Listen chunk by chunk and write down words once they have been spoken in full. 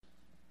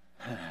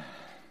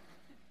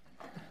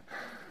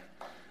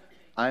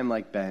I'm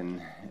like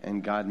Ben,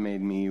 and God made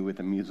me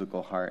with a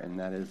musical heart, and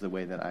that is the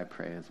way that I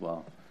pray as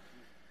well.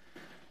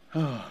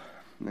 Oh,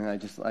 and I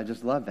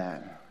just love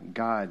that.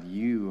 God,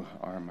 you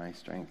are my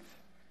strength.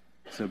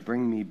 So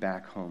bring me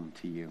back home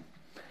to you.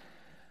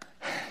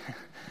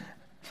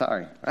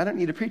 Sorry, I don't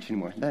need to preach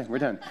anymore. No, we're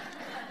done.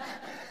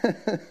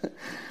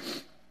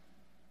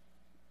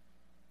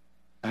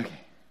 Okay.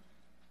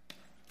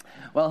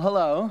 Well,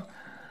 hello.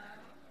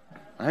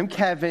 I'm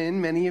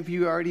Kevin. Many of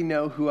you already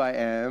know who I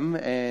am,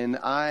 and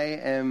I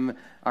am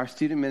our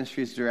student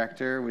ministries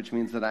director, which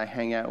means that I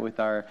hang out with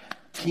our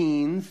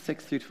teens,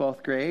 6th through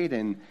 12th grade,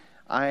 and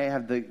I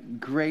have the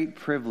great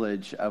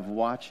privilege of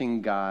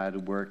watching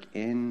God work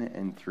in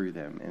and through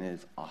them, and it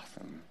is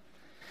awesome.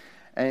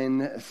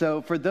 And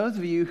so for those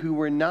of you who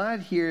were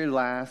not here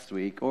last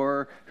week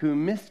or who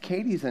missed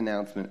Katie's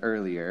announcement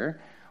earlier,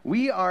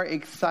 we are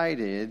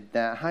excited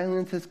that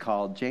Highlands has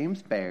called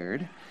James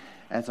Baird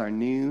as our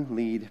new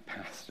lead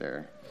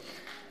pastor.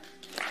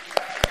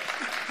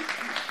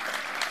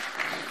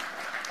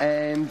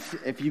 And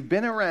if you've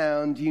been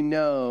around, you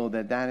know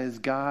that that is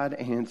God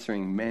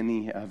answering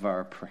many of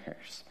our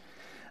prayers.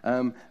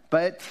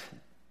 But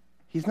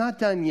he's not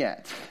done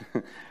yet,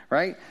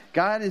 right?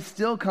 God is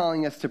still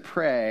calling us to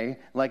pray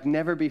like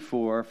never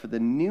before for the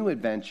new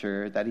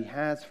adventure that he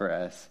has for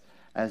us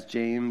as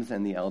James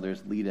and the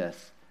elders lead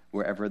us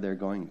wherever they're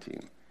going to.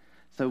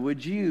 So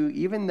would you,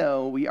 even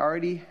though we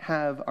already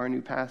have our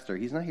new pastor,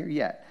 he's not here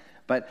yet,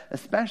 but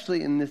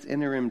especially in this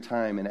interim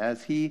time and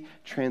as he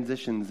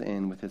transitions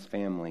in with his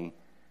family,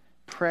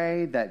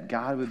 pray that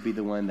God would be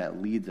the one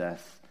that leads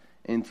us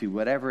into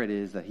whatever it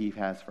is that he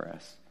has for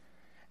us.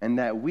 And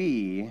that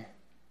we,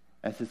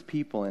 as his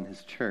people and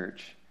his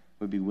church,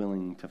 would be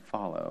willing to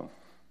follow.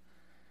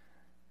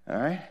 All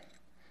right?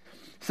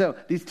 So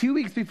these 2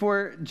 weeks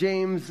before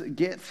James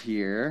gets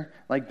here,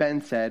 like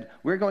Ben said,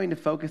 we're going to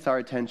focus our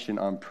attention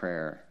on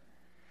prayer.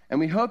 And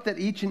we hope that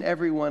each and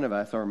every one of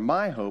us, or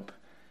my hope,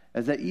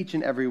 is that each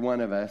and every one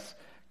of us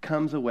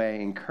comes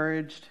away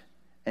encouraged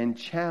and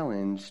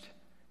challenged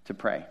to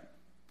pray,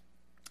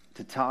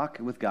 to talk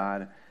with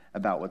God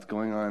about what's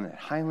going on at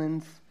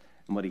Highlands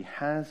and what he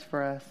has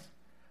for us,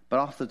 but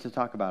also to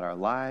talk about our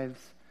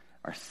lives,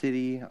 our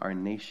city, our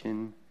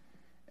nation,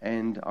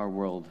 and our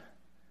world,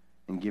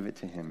 and give it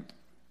to him.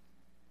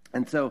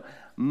 And so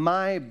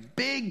my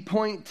big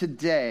point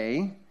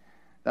today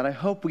that I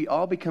hope we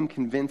all become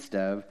convinced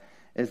of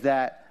is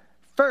that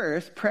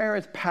first, prayer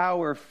is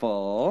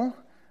powerful.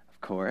 Of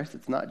course,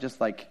 it's not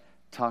just like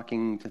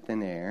talking to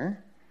thin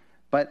air,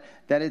 but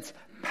that it's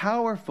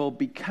powerful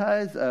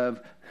because of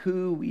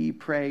who we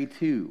pray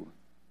to,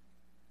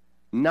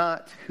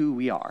 not who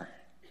we are,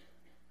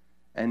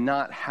 and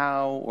not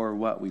how or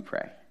what we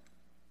pray.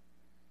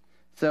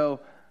 So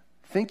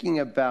thinking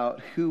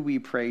about who we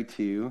pray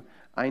to,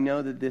 I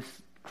know that this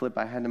clip,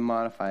 I had to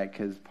modify it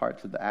because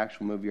parts of the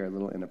actual movie are a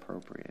little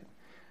inappropriate.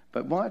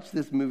 But watch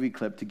this movie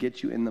clip to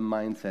get you in the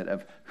mindset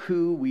of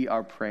who we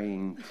are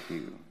praying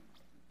to.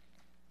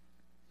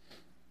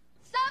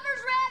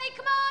 Supper's ready.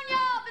 Come on,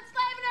 y'all. Been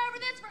slaving over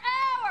this for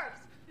hours.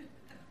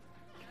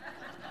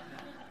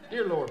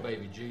 Dear Lord,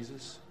 baby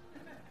Jesus,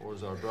 or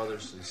as our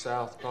brothers to the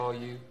south call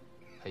you,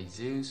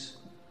 Jesus,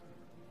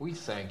 we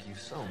thank you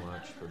so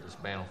much for this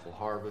bountiful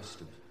harvest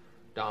of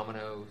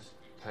Domino's,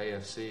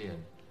 KFC,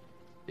 and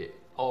the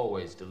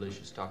always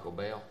delicious Taco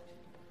Bell.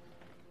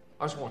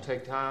 I just want to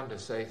take time to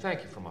say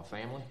thank you for my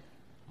family,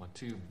 my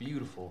two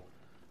beautiful,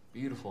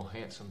 beautiful,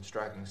 handsome,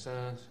 striking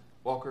sons,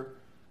 Walker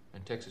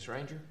and Texas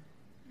Ranger,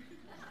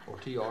 or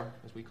TR,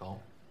 as we call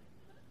him.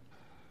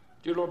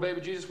 Dear Lord,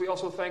 baby Jesus, we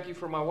also thank you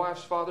for my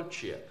wife's father,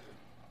 Chip.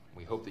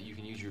 We hope that you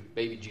can use your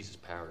baby Jesus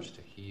powers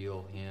to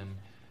heal him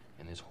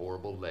and his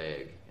horrible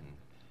leg. And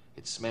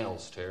it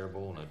smells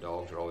terrible, and the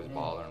dogs are always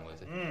bothering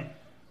with it.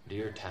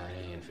 Dear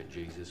tiny infant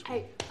Jesus.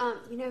 Hey,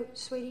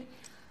 sweetie,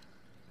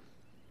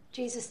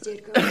 Jesus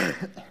did grow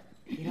up.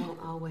 You don't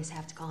always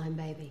have to call him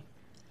baby.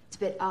 It's a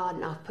bit odd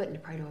and off-putting to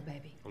pray to a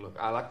baby. Well, look,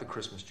 I like the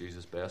Christmas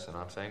Jesus best, and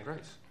I'm saying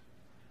grace.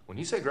 When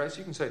you say grace,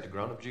 you can say it to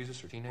grown-up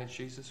Jesus or teenage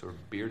Jesus or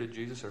bearded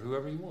Jesus or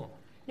whoever you want.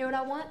 You know what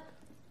I want?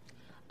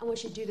 I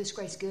want you to do this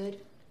grace good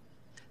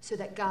so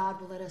that God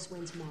will let us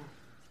win tomorrow.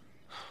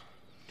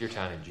 Dear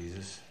tiny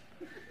Jesus,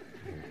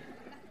 your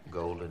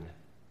golden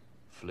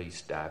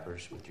fleece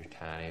diapers with your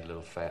tiny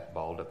little fat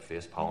balled-up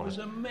fist pawing. He was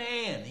a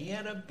man. He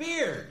had a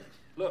beard.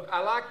 Look, I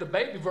like the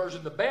baby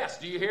version the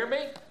best. Do you hear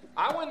me?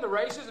 I win the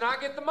races and I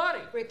get the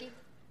money. Ricky,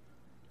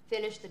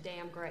 finish the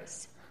damn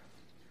grace.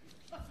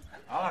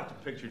 I like to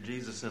picture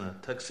Jesus in a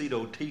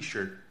tuxedo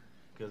T-shirt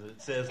because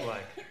it says,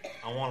 like,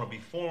 I want to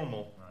be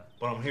formal,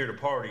 but I'm here to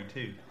party,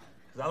 too.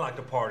 Because I like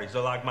to party, so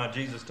I like my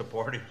Jesus to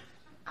party.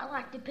 I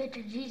like to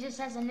picture Jesus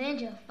as a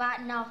ninja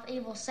fighting off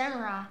evil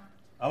samurai.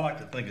 I like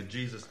to think of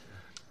Jesus,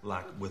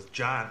 like, with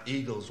giant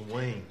eagle's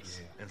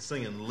wings and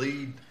singing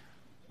lead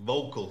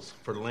vocals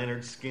for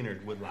Leonard Skinner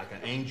with, like,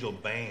 an angel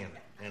band.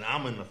 And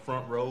I'm in the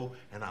front row,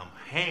 and I'm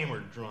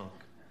hammered drunk.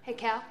 Hey,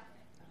 Cal.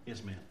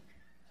 Yes, ma'am.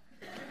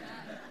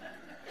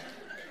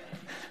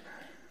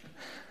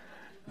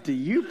 Do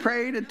you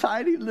pray to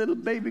tiny little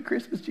baby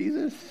Christmas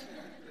Jesus?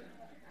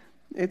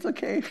 It's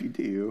okay if you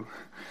do.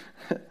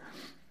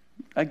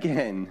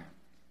 Again,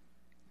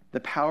 the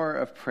power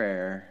of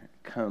prayer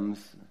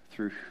comes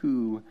through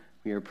who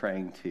we are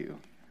praying to,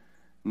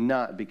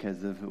 not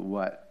because of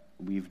what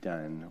we've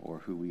done or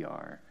who we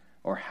are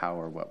or how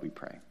or what we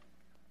pray.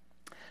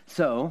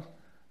 So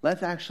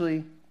let's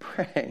actually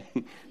pray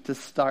to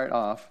start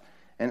off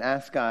and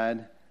ask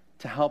God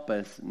to help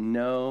us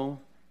know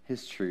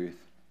his truth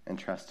and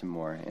trust him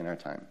more in our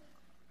time.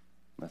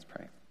 Let's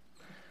pray.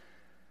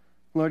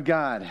 Lord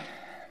God,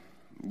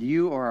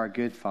 you are our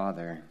good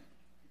Father,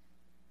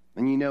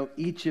 and you know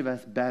each of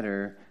us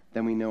better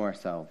than we know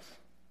ourselves.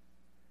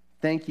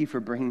 Thank you for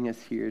bringing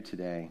us here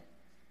today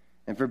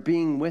and for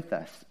being with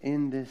us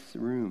in this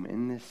room,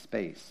 in this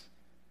space,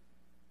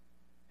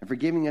 and for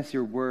giving us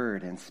your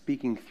word and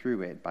speaking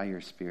through it by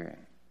your Spirit.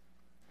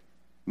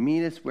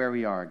 Meet us where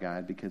we are,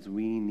 God, because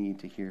we need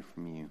to hear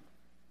from you.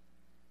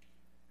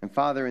 And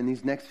Father, in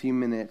these next few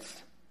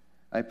minutes,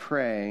 I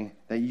pray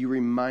that you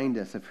remind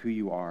us of who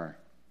you are,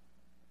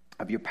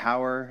 of your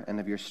power and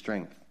of your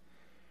strength.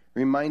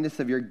 Remind us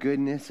of your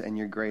goodness and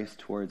your grace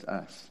towards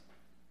us.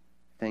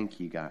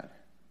 Thank you, God.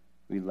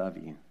 We love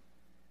you.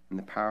 In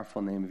the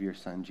powerful name of your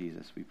Son,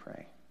 Jesus, we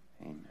pray.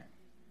 Amen.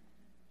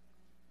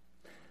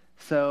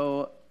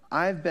 So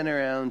I've been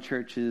around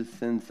churches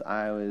since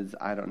I was,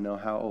 I don't know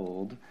how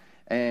old,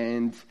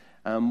 and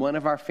one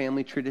of our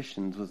family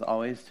traditions was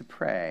always to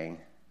pray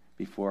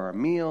before our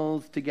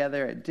meals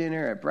together, at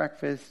dinner, at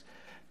breakfast,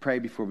 pray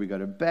before we go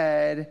to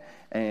bed,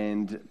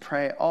 and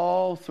pray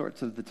all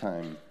sorts of the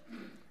time.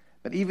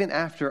 But even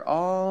after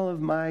all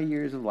of my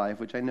years of life,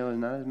 which I know is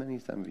not as many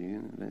as some of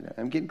you,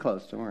 I'm getting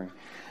close, don't worry,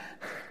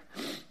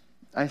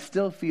 I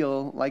still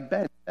feel, like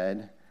Ben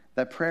said,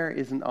 that prayer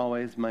isn't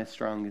always my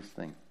strongest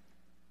thing.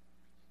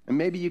 And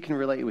maybe you can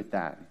relate with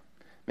that.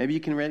 Maybe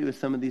you can relate with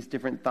some of these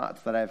different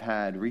thoughts that I've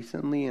had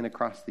recently and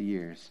across the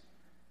years.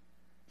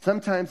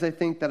 Sometimes I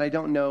think that I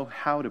don't know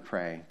how to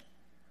pray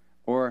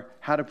or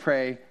how to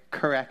pray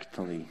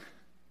correctly,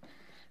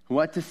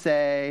 what to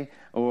say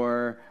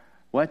or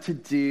what to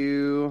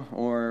do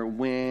or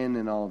when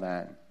and all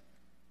that.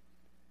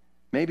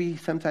 Maybe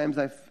sometimes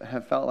I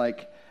have felt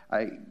like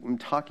I'm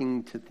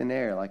talking to thin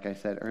air, like I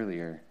said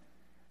earlier,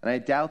 and I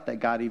doubt that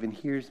God even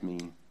hears me,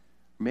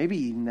 maybe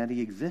even that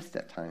he exists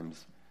at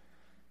times.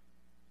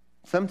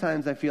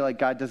 Sometimes I feel like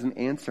God doesn't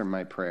answer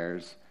my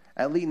prayers,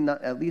 at least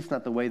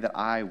not the way that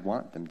I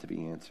want them to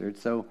be answered,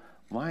 so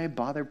why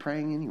bother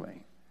praying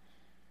anyway?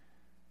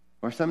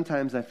 Or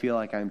sometimes I feel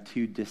like I'm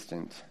too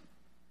distant,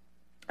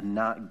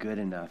 not good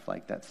enough,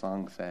 like that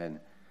song said,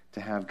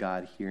 to have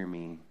God hear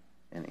me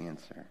and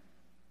answer.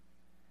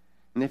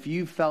 And if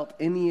you've felt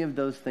any of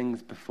those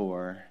things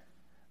before,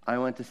 I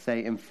want to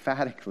say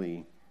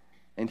emphatically,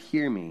 and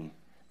hear me,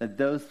 that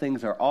those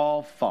things are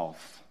all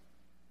false.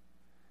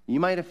 You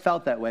might have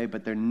felt that way,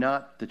 but they're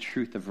not the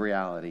truth of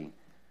reality.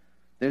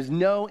 There's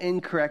no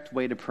incorrect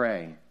way to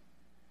pray.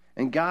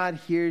 And God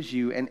hears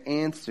you and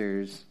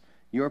answers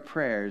your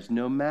prayers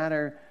no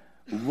matter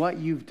what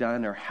you've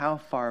done or how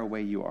far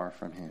away you are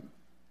from him.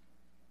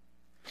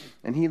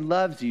 And he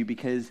loves you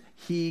because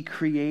he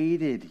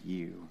created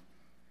you.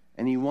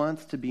 And he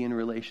wants to be in a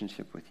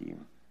relationship with you.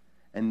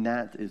 And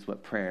that is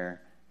what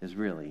prayer is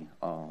really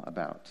all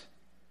about.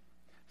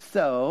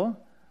 So,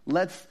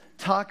 let's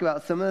talk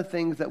about some of the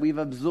things that we've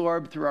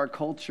absorbed through our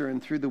culture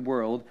and through the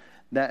world,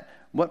 that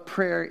what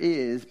prayer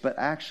is, but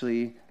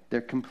actually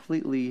they're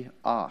completely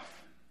off.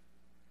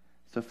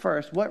 So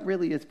first, what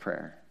really is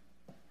prayer?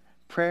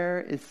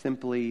 Prayer is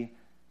simply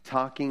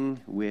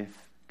talking with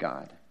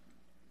God,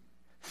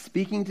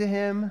 speaking to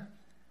him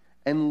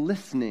and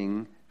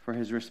listening for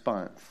his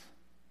response.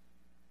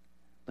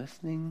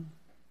 Listening,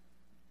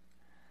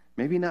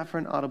 maybe not for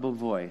an audible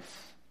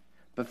voice,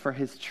 but for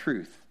his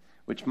truth,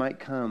 which might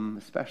come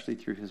especially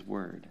through his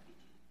word.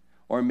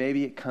 Or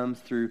maybe it comes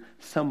through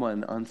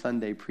someone on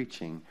Sunday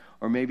preaching.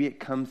 Or maybe it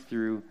comes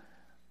through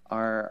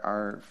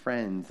our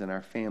friends and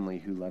our family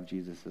who love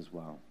Jesus as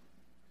well.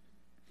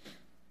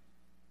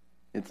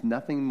 It's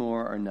nothing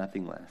more or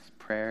nothing less.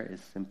 Prayer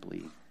is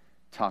simply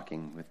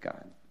talking with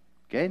God.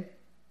 Good?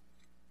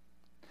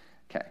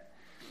 Okay.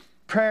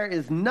 Prayer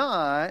is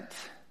not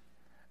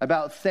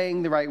about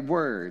saying the right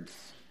words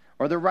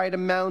or the right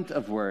amount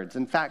of words.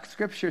 In fact,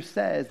 Scripture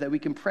says that we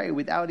can pray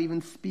without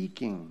even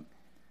speaking.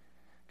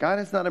 God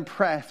is not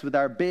impressed with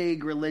our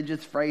big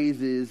religious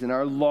phrases and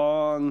our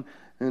long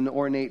and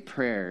ornate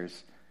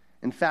prayers.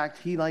 In fact,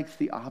 he likes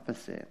the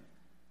opposite.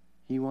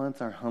 He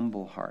wants our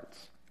humble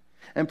hearts.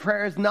 And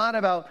prayer is not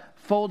about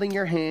folding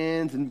your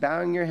hands and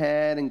bowing your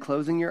head and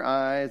closing your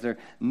eyes or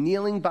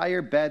kneeling by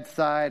your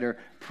bedside or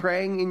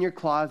praying in your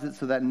closet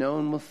so that no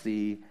one will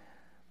see.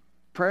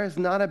 Prayer is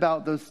not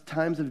about those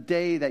times of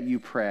day that you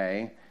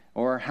pray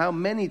or how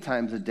many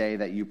times a day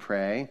that you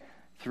pray,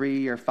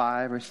 3 or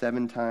 5 or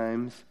 7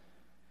 times.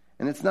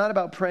 And it's not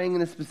about praying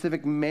in a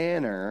specific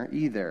manner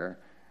either.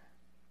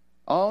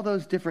 All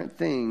those different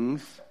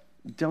things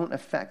don't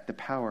affect the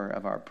power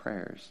of our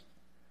prayers,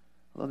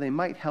 although they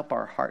might help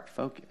our heart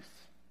focus.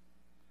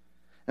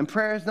 And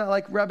prayer is not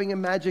like rubbing a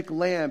magic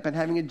lamp and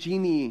having a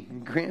genie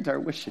grant our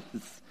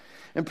wishes.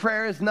 And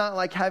prayer is not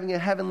like having a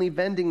heavenly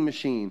vending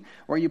machine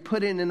where you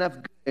put in enough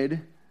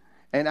good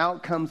and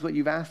out comes what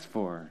you've asked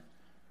for.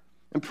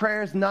 And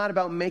prayer is not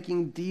about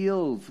making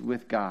deals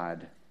with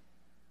God.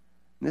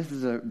 And this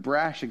is a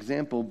brash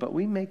example, but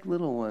we make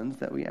little ones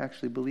that we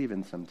actually believe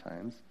in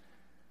sometimes.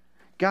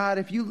 God,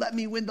 if you let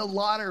me win the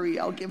lottery,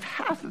 I'll give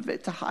half of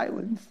it to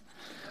Highlands.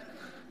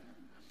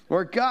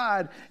 Or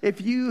God,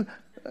 if you,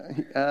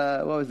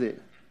 what was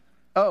it?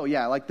 Oh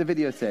yeah, like the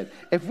video said,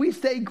 if we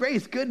say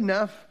grace good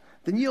enough,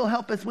 then you'll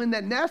help us win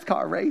that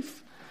NASCAR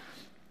race.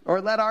 Or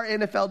let our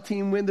NFL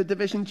team win the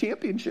division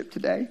championship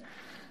today.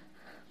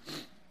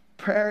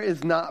 Prayer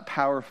is not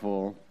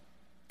powerful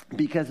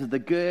because of the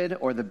good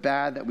or the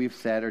bad that we've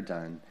said or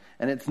done.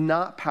 And it's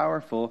not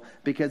powerful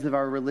because of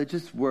our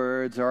religious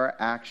words or our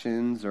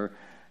actions or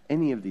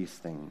any of these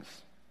things.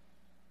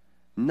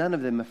 None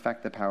of them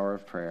affect the power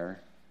of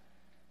prayer.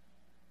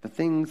 The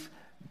things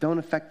don't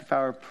affect the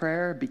power of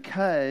prayer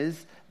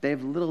because they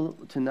have little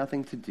to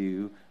nothing to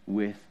do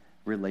with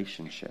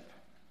relationship.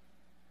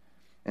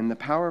 And the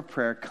power of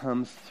prayer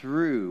comes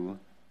through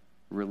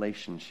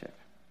relationship.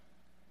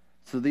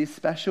 So these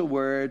special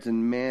words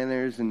and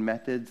manners and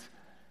methods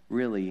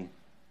really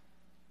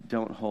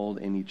don't hold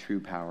any true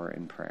power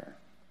in prayer.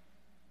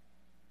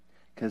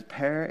 Because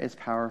prayer is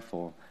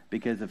powerful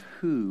because of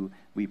who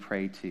we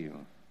pray to,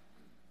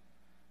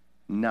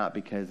 not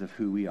because of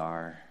who we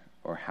are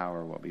or how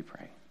or what we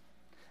pray.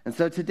 And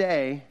so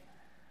today,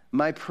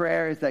 my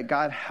prayer is that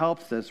God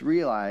helps us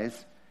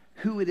realize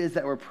who it is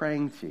that we're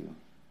praying to.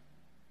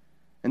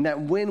 And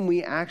that when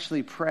we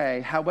actually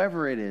pray,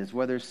 however it is,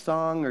 whether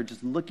song or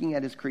just looking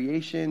at his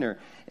creation or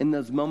in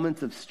those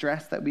moments of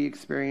stress that we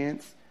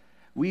experience,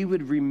 we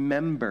would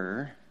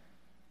remember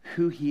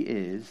who he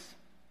is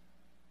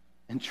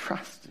and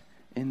trust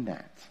in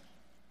that.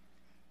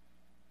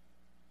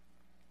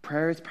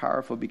 Prayer is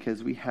powerful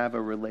because we have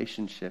a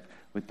relationship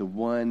with the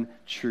one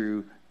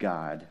true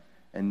God,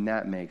 and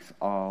that makes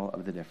all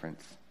of the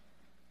difference.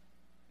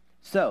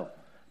 So,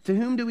 to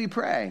whom do we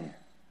pray?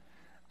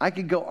 I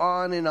could go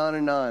on and on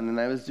and on, and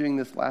I was doing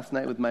this last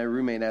night with my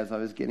roommate as I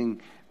was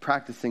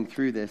practicing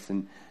through this,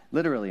 and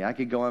literally I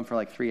could go on for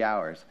like 3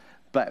 hours,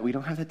 but we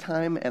don't have the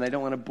time, and I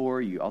don't want to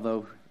bore you,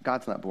 although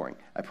God's not boring,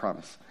 I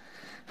promise.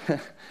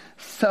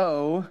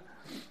 So,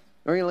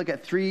 we're going to look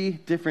at 3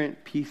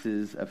 different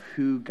pieces of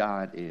who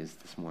God is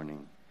this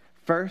morning.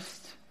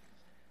 First,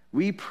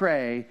 we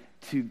pray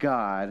to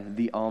God,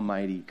 the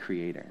Almighty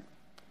Creator.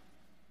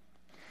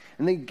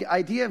 And the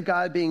idea of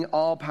God being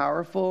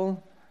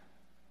all-powerful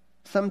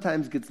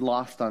sometimes gets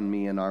lost on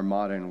me in our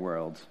modern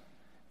world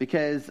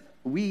because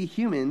we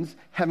humans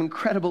have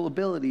incredible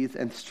abilities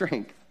and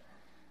strength.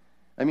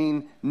 I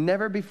mean,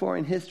 never before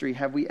in history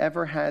have we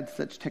ever had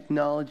such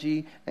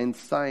technology and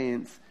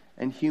science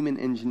and human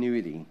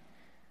ingenuity.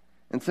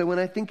 And so when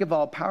I think of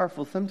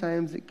all-powerful,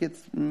 sometimes it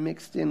gets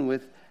mixed in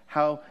with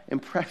how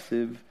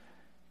impressive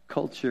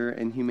culture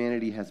and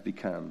humanity has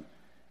become.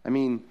 I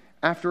mean,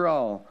 after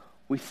all,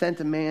 we sent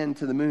a man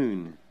to the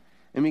moon,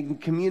 and we can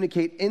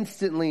communicate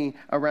instantly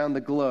around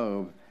the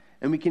globe,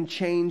 and we can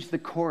change the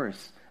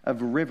course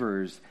of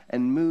rivers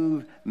and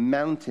move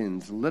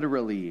mountains,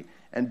 literally,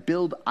 and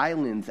build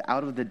islands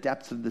out of the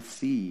depths of the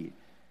sea,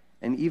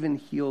 and even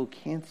heal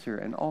cancer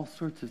and all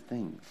sorts of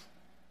things.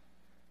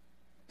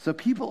 So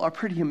people are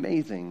pretty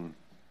amazing,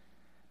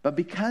 but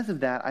because of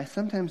that, I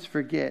sometimes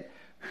forget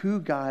who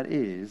God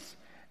is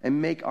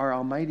and make our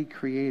Almighty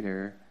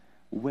Creator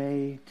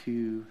way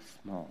too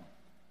small.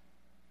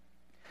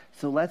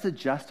 So let's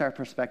adjust our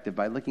perspective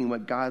by looking at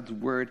what God's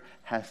Word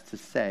has to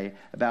say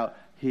about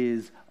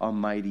his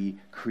Almighty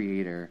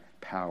Creator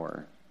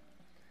power.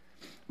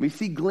 We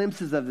see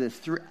glimpses of this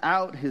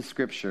throughout his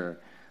Scripture,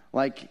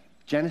 like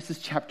Genesis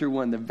chapter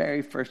 1, the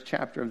very first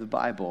chapter of the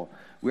Bible,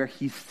 where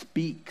he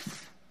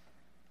speaks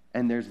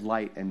and there's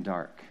light and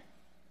dark.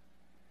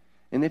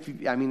 And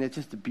it's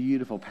just a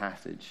beautiful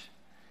passage.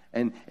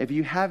 And if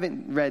you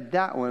haven't read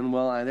that one,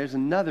 well, there's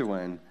another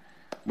one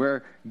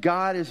where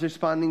God is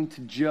responding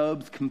to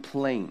Job's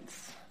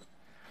complaints.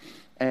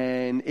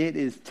 And it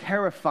is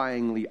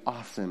terrifyingly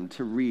awesome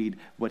to read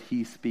what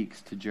he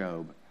speaks to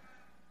Job.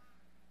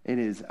 It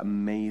is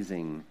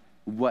amazing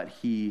what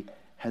he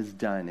has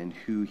done and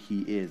who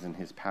he is and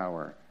his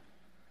power.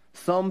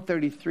 Psalm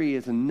 33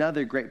 is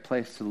another great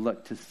place to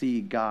look to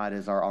see God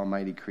as our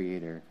Almighty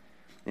Creator.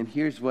 And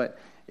here's what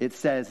it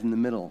says in the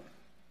middle.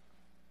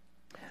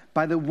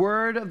 By the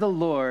word of the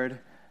Lord,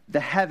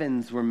 the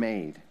heavens were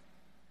made,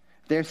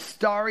 their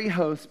starry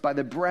host by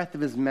the breath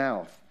of his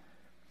mouth.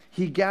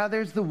 He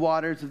gathers the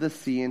waters of the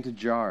sea into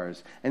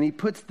jars, and he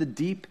puts the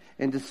deep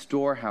into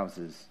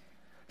storehouses.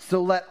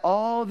 So let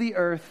all the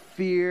earth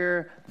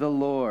fear the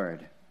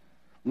Lord.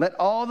 Let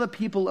all the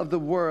people of the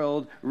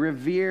world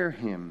revere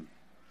him.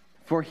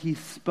 For he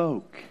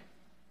spoke,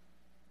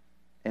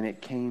 and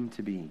it came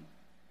to be.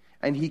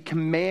 And he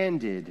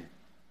commanded,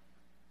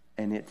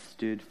 and it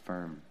stood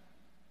firm.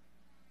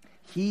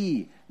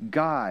 He,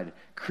 God,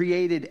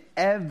 created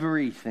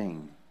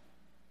everything,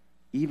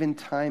 even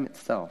time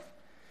itself.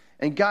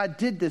 And God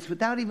did this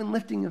without even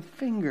lifting a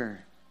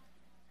finger.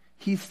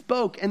 He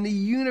spoke, and the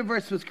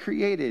universe was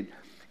created.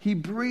 He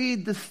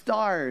breathed the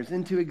stars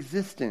into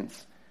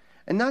existence.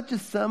 And not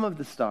just some of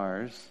the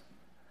stars,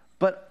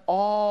 but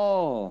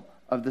all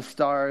of the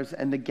stars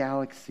and the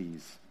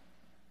galaxies.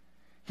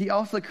 He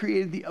also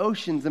created the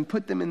oceans and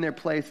put them in their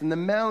place, and the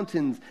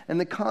mountains and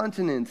the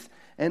continents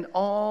and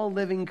all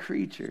living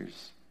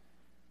creatures.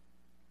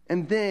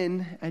 And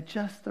then, at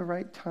just the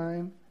right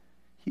time,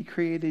 he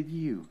created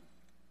you.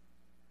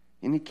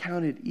 And he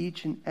counted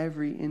each and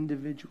every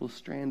individual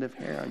strand of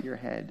hair on your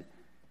head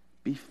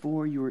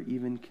before you were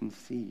even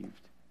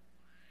conceived.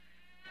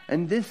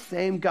 And this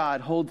same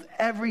God holds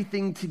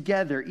everything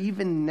together,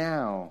 even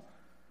now,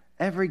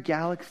 every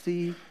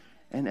galaxy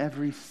and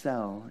every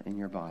cell in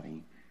your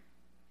body.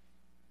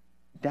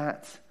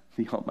 That's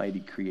the Almighty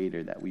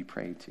Creator that we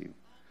pray to.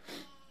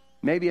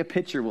 Maybe a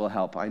picture will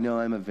help. I know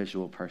I'm a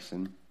visual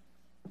person.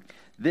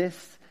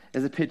 This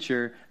is a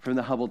picture from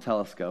the Hubble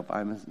telescope.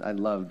 I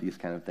love these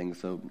kind of things,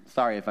 so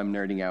sorry if I'm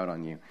nerding out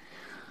on you.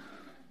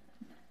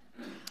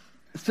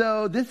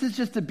 So this is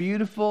just a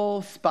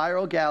beautiful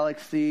spiral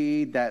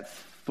galaxy that's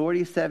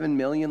 47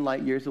 million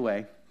light years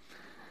away.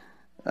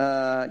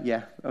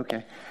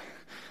 Okay.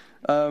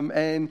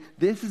 And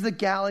this is a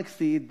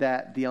galaxy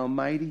that the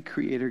Almighty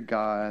Creator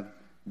God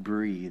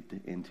breathed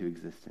into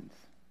existence.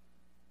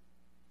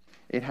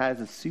 It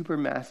has a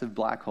supermassive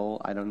black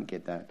hole, I don't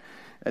get that,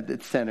 at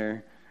its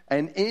center.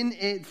 And in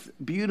its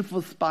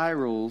beautiful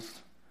spirals,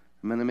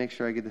 I'm going to make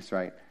sure I get this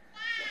right,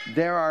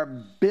 there are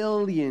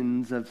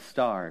billions of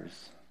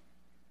stars.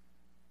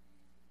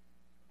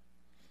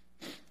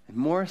 And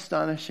more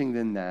astonishing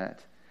than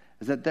that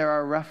is that there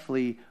are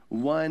roughly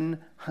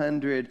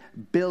 100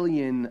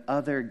 billion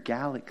other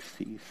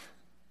galaxies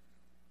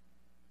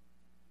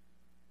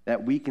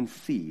that we can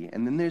see.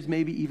 And then there's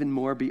maybe even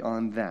more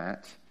beyond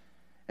that.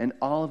 And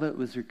all of it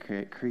was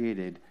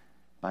created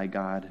by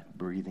God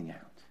breathing out.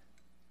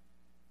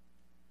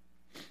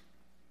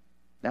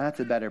 That's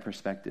a better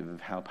perspective of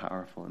how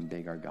powerful and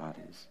big our God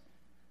is.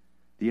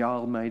 The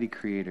Almighty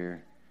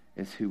Creator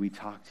is who we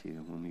talk to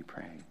when we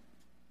pray.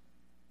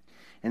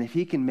 And if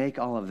he can make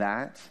all of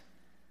that,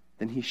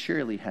 then he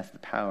surely has the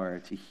power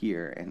to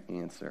hear and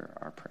answer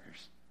our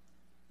prayers.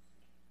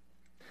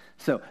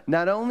 So,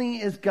 not only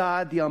is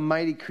God the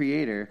Almighty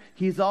Creator,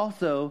 he's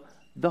also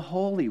the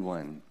Holy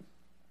One.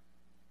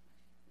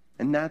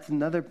 And that's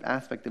another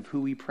aspect of who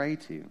we pray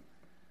to.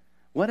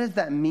 What does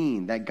that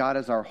mean, that God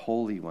is our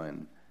Holy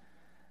One?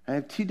 I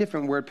have two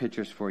different word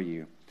pictures for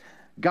you.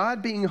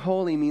 God being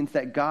holy means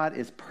that God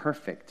is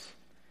perfect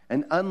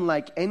and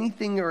unlike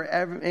anything or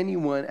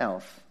anyone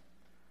else.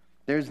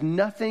 There's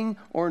nothing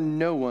or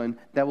no one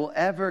that will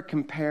ever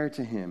compare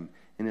to him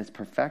in his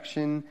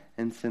perfection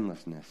and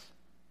sinlessness.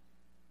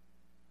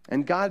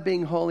 And God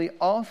being holy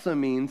also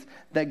means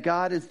that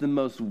God is the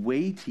most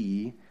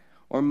weighty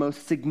or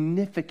most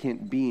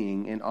significant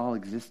being in all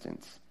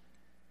existence.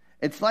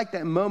 It's like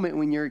that moment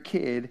when you're a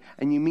kid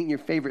and you meet your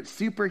favorite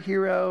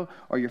superhero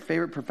or your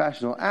favorite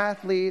professional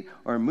athlete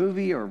or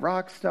movie or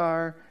rock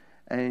star,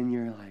 and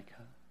you're like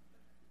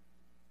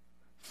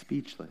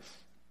speechless.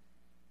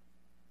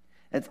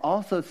 It's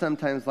also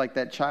sometimes like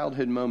that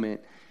childhood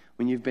moment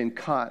when you've been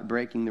caught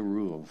breaking the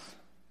rules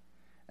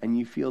and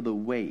you feel the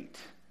weight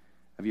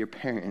of your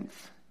parents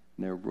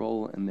and their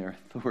role and their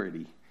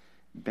authority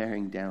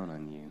bearing down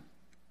on you.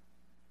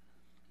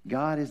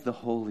 God is the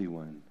Holy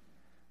One,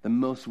 the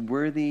most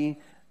worthy,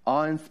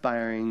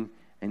 awe-inspiring,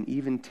 and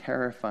even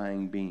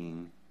terrifying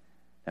being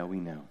that we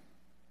know.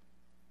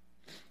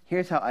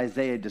 Here's how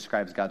Isaiah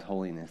describes God's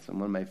holiness in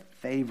one of my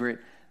favorite,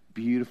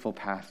 beautiful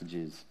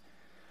passages.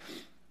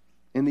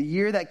 In the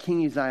year that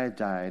King Uzziah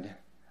died,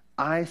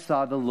 I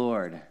saw the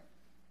Lord,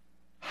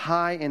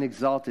 high and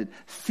exalted,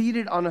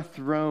 seated on a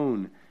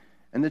throne,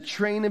 and the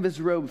train of his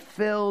robe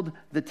filled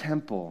the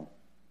temple.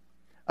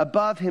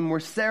 Above him were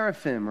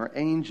seraphim, or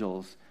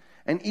angels,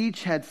 and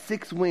each had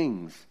 6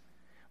 wings.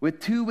 With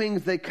 2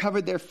 wings they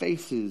covered their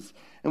faces,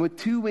 and with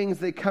 2 wings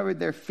they covered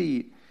their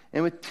feet,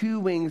 and with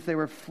 2 wings they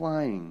were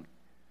flying.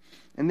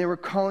 And they were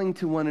calling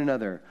to one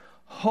another,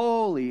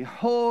 Holy,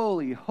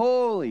 holy,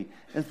 holy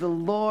is the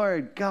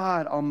Lord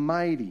God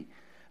Almighty.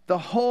 The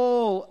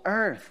whole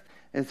earth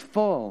is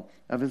full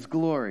of his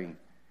glory.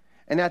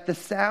 And at the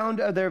sound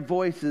of their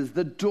voices,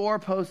 the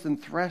doorposts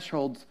and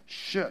thresholds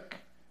shook,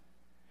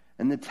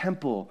 and the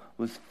temple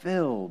was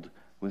filled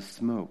with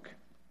smoke.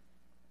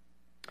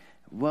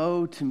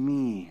 Woe to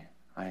me,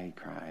 I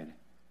cried.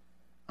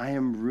 I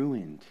am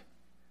ruined,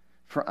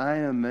 for I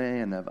am a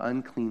man of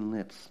unclean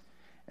lips,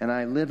 and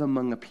I live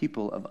among a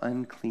people of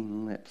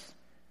unclean lips.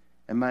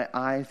 And my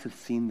eyes have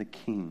seen the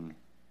King,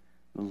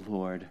 the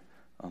Lord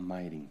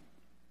Almighty.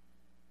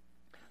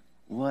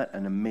 What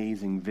an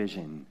amazing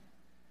vision.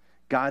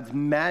 God's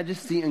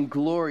majesty and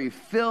glory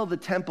fill the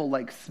temple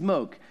like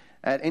smoke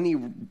at any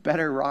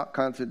better rock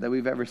concert that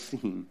we've ever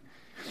seen.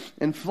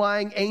 And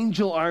flying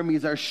angel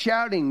armies are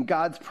shouting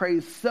God's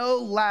praise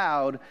so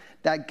loud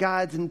that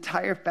God's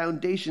entire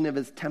foundation of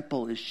his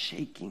temple is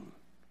shaking.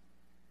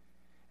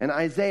 And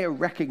Isaiah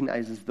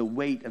recognizes the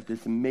weight of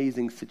this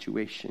amazing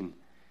situation.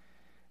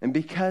 And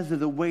because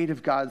of the weight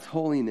of God's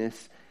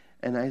holiness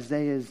and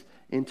Isaiah's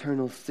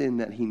internal sin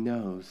that he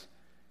knows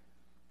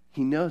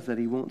that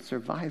he won't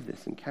survive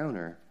this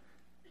encounter.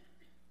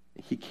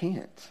 He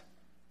can't.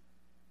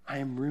 I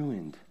am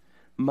ruined.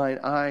 Mine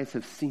eyes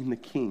have seen the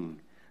King,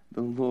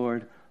 the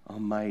Lord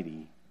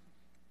Almighty.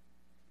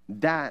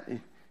 That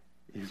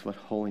is what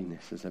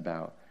holiness is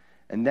about.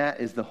 And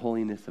that is the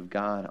holiness of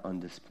God on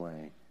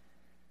display.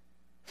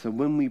 So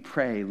when we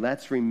pray,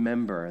 let's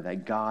remember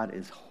that God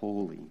is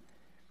holy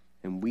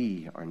and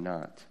we are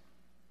not.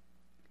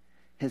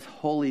 His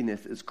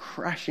holiness is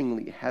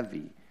crushingly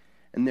heavy,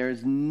 and there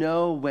is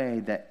no way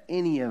that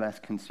any of us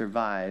can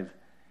survive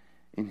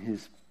in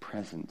his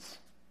presence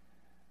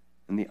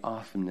and the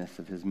awesomeness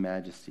of his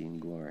majesty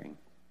and glory.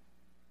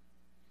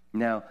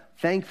 Now,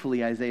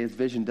 thankfully, Isaiah's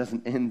vision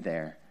doesn't end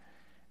there.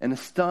 And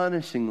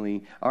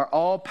astonishingly, our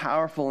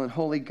all-powerful and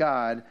holy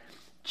God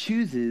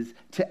chooses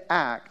to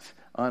act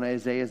on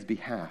Isaiah's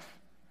behalf.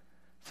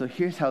 So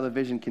here's how the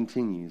vision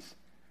continues.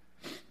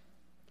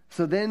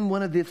 So then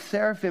one of the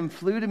seraphim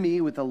flew to me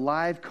with a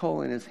live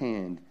coal in his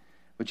hand,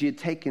 which he had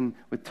taken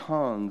with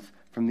tongs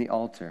from the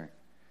altar.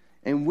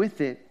 And with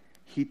it,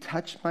 he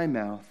touched my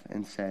mouth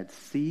and said,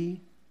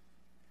 "See,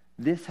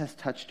 this has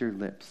touched your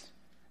lips.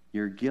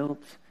 Your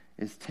guilt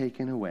is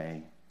taken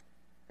away,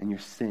 and your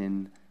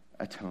sin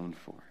atoned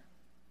for."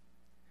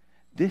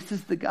 This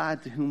is the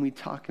God to whom we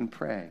talk and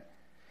pray.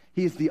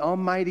 He is the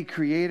Almighty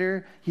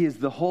Creator. He is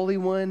the Holy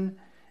One,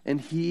 and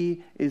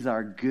he is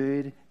our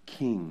good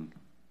King.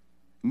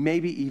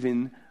 Maybe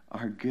even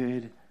our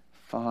good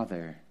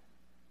Father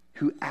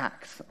who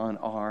acts on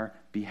our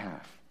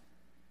behalf.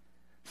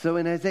 So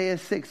in Isaiah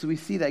 6, we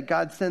see that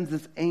God sends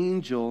this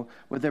angel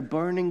with a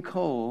burning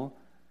coal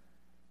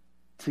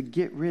to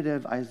get rid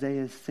of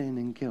Isaiah's sin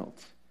and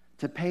guilt,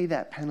 to pay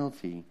that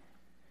penalty,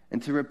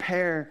 and to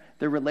repair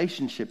the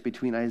relationship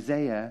between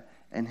Isaiah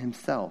and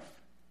himself.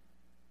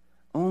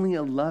 Only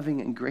a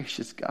loving and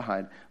gracious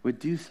God would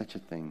do such a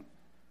thing.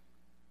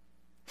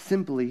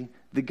 Simply,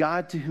 the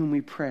God to whom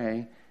we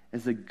pray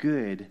is a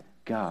good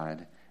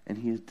God, and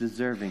he is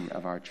deserving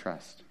of our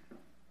trust.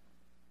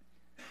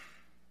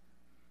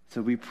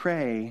 So we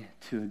pray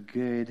to a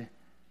good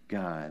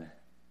God,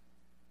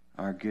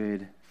 our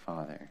good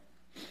Father.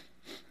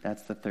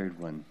 That's the third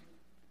one.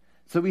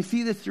 So we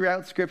see this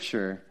throughout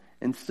Scripture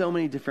in so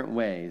many different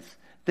ways.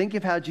 Think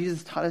of how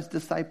Jesus taught his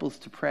disciples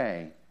to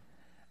pray.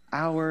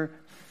 Our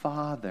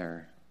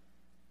Father.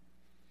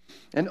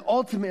 And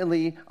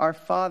ultimately, our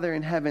Father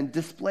in heaven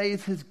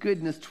displays his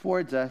goodness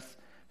towards us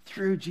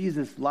through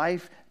Jesus'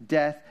 life,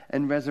 death,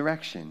 and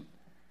resurrection.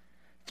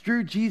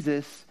 Through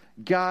Jesus,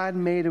 God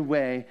made a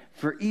way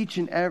for each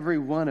and every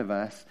one of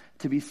us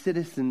to be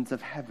citizens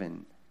of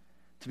heaven,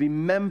 to be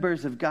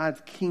members of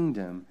God's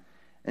kingdom,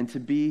 and to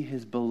be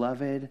his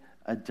beloved,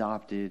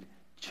 adopted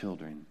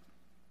children.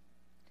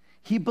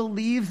 He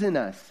believes in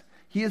us.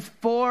 He is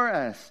for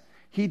us.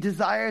 He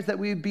desires that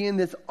we be in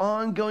this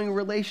ongoing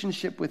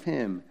relationship with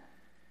him.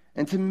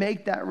 And to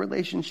make that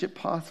relationship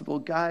possible,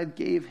 God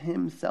gave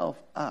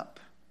himself up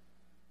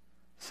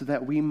so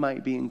that we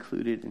might be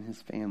included in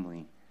his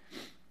family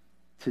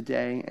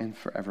today and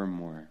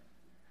forevermore.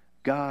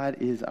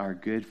 God is our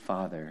good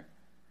Father,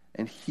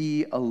 and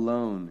he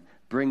alone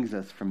brings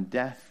us from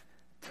death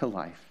to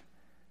life,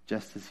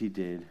 just as he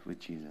did with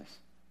Jesus.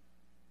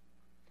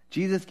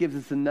 Jesus gives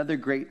us another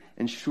great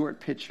and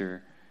short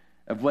picture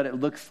of what it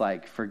looks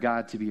like for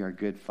God to be our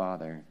good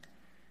Father.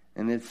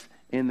 And it's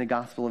in the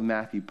Gospel of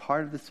Matthew,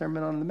 part of the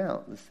Sermon on the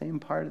Mount, the same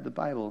part of the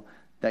Bible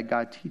that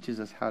God teaches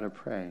us how to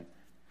pray.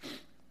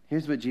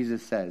 Here's what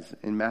Jesus says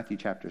in Matthew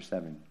chapter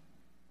 7.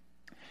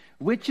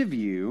 Which of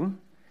you,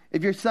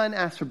 if your son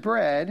asks for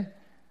bread,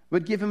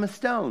 would give him a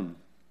stone?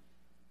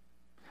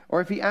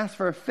 Or if he asks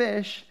for a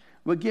fish,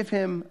 would give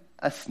him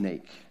a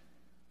snake?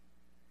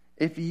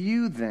 If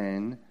you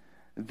then,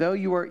 though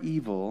you are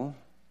evil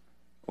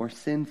or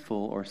sinful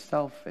or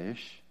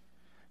selfish,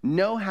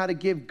 know how to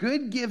give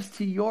good gifts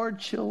to your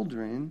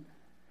children,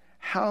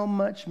 how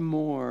much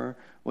more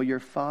will your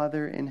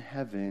Father in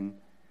heaven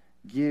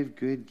give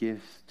good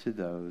gifts to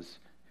those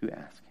who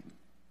ask him?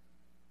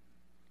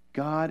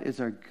 God is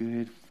our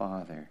good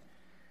Father,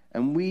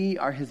 and we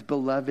are his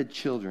beloved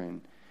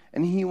children,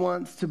 and he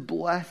wants to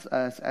bless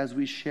us as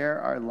we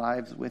share our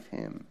lives with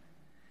him.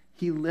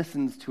 He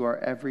listens to our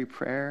every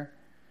prayer,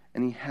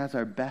 and he has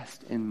our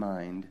best in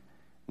mind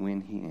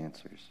when he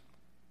answers.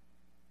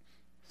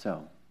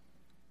 So,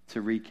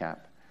 to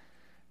recap,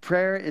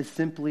 prayer is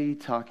simply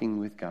talking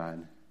with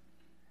God,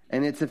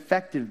 and it's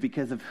effective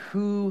because of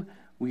who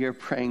we are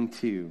praying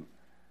to,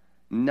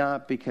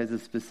 not because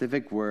of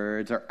specific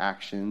words or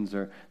actions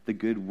or the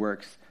good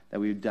works that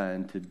we've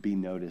done to be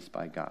noticed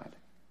by God.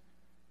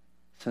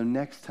 So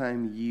next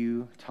time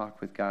you talk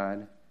with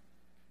God,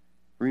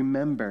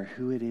 remember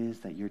who it is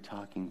that you're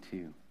talking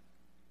to.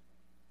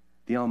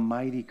 The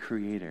Almighty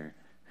Creator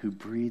who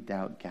breathed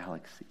out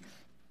galaxies.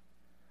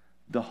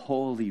 The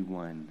Holy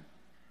One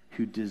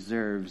who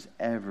deserves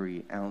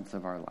every ounce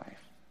of our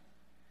life.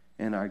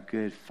 and our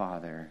good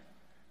Father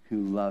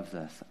who loves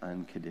us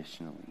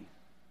unconditionally.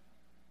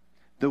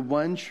 The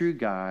one true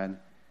God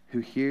who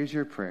hears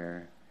your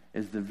prayer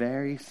is the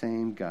very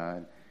same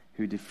God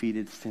who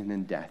defeated sin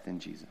and death in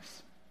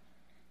Jesus.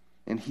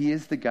 And he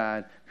is the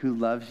God who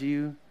loves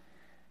you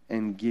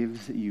and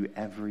gives you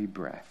every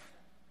breath.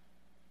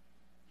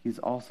 He's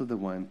also the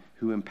one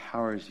who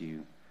empowers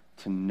you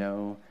to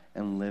know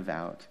and live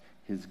out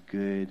his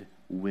good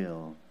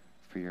will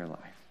for your life.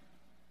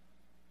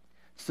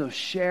 So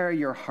share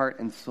your heart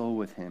and soul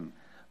with him.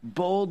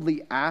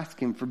 Boldly ask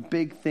him for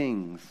big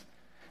things,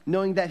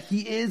 knowing that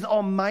he is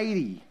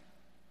almighty.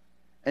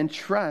 And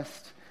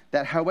trust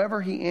that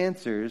however he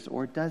answers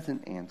or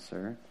doesn't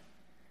answer,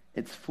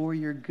 it's for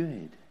your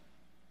good.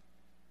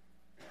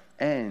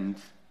 And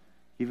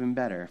even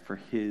better, for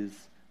his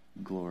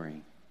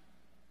glory.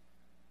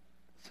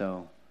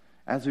 So,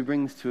 as we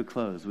bring this to a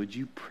close, would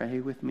you pray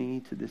with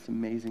me to this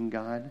amazing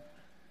God?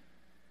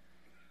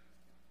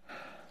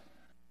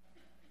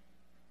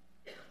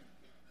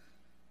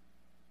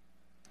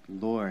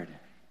 Lord,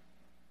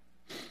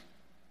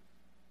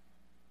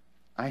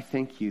 I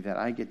thank you that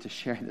I get to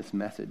share this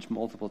message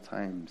multiple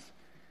times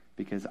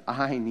because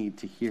I need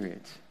to hear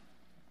it.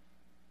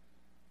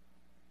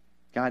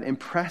 God,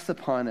 impress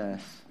upon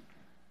us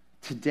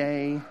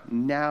today,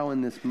 now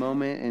in this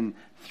moment, and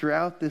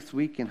throughout this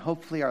week, and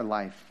hopefully our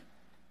life,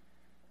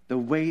 the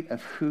weight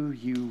of who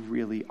you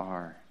really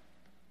are.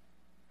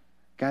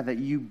 God, that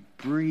you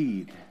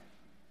breathed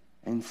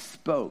and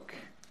spoke,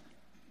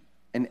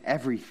 and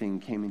everything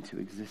came into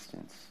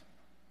existence.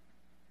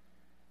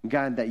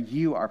 God, that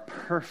you are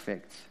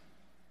perfect,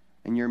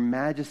 and your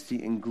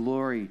majesty and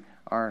glory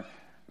are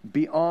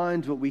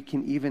beyond what we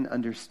can even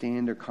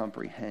understand or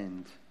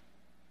comprehend.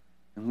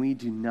 And we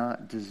do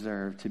not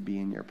deserve to be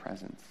in your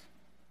presence.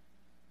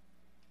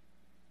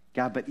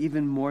 God, but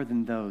even more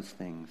than those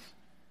things,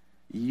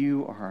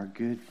 you are our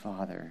good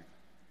Father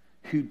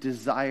who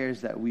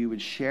desires that we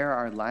would share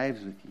our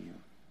lives with you.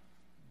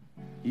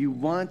 You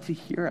want to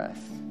hear us,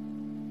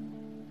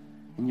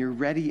 and you're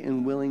ready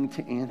and willing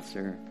to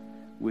answer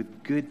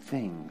with good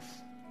things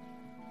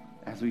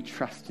as we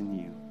trust in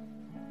you.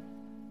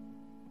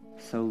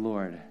 So,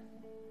 Lord,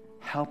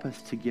 help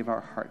us to give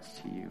our hearts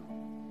to you.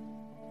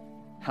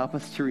 Help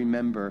us to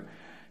remember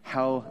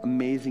how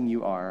amazing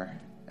you are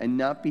and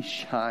not be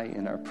shy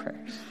in our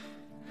prayers.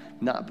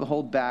 Not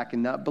hold back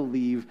and not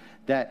believe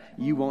that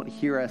you won't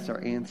hear us or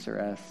answer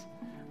us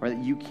or that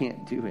you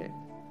can't do it.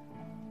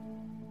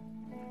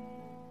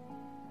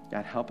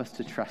 God, help us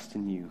to trust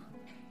in you.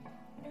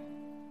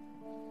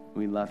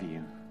 We love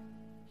you.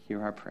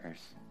 Hear our prayers.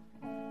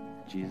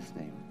 In Jesus'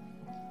 name,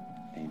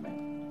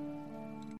 amen.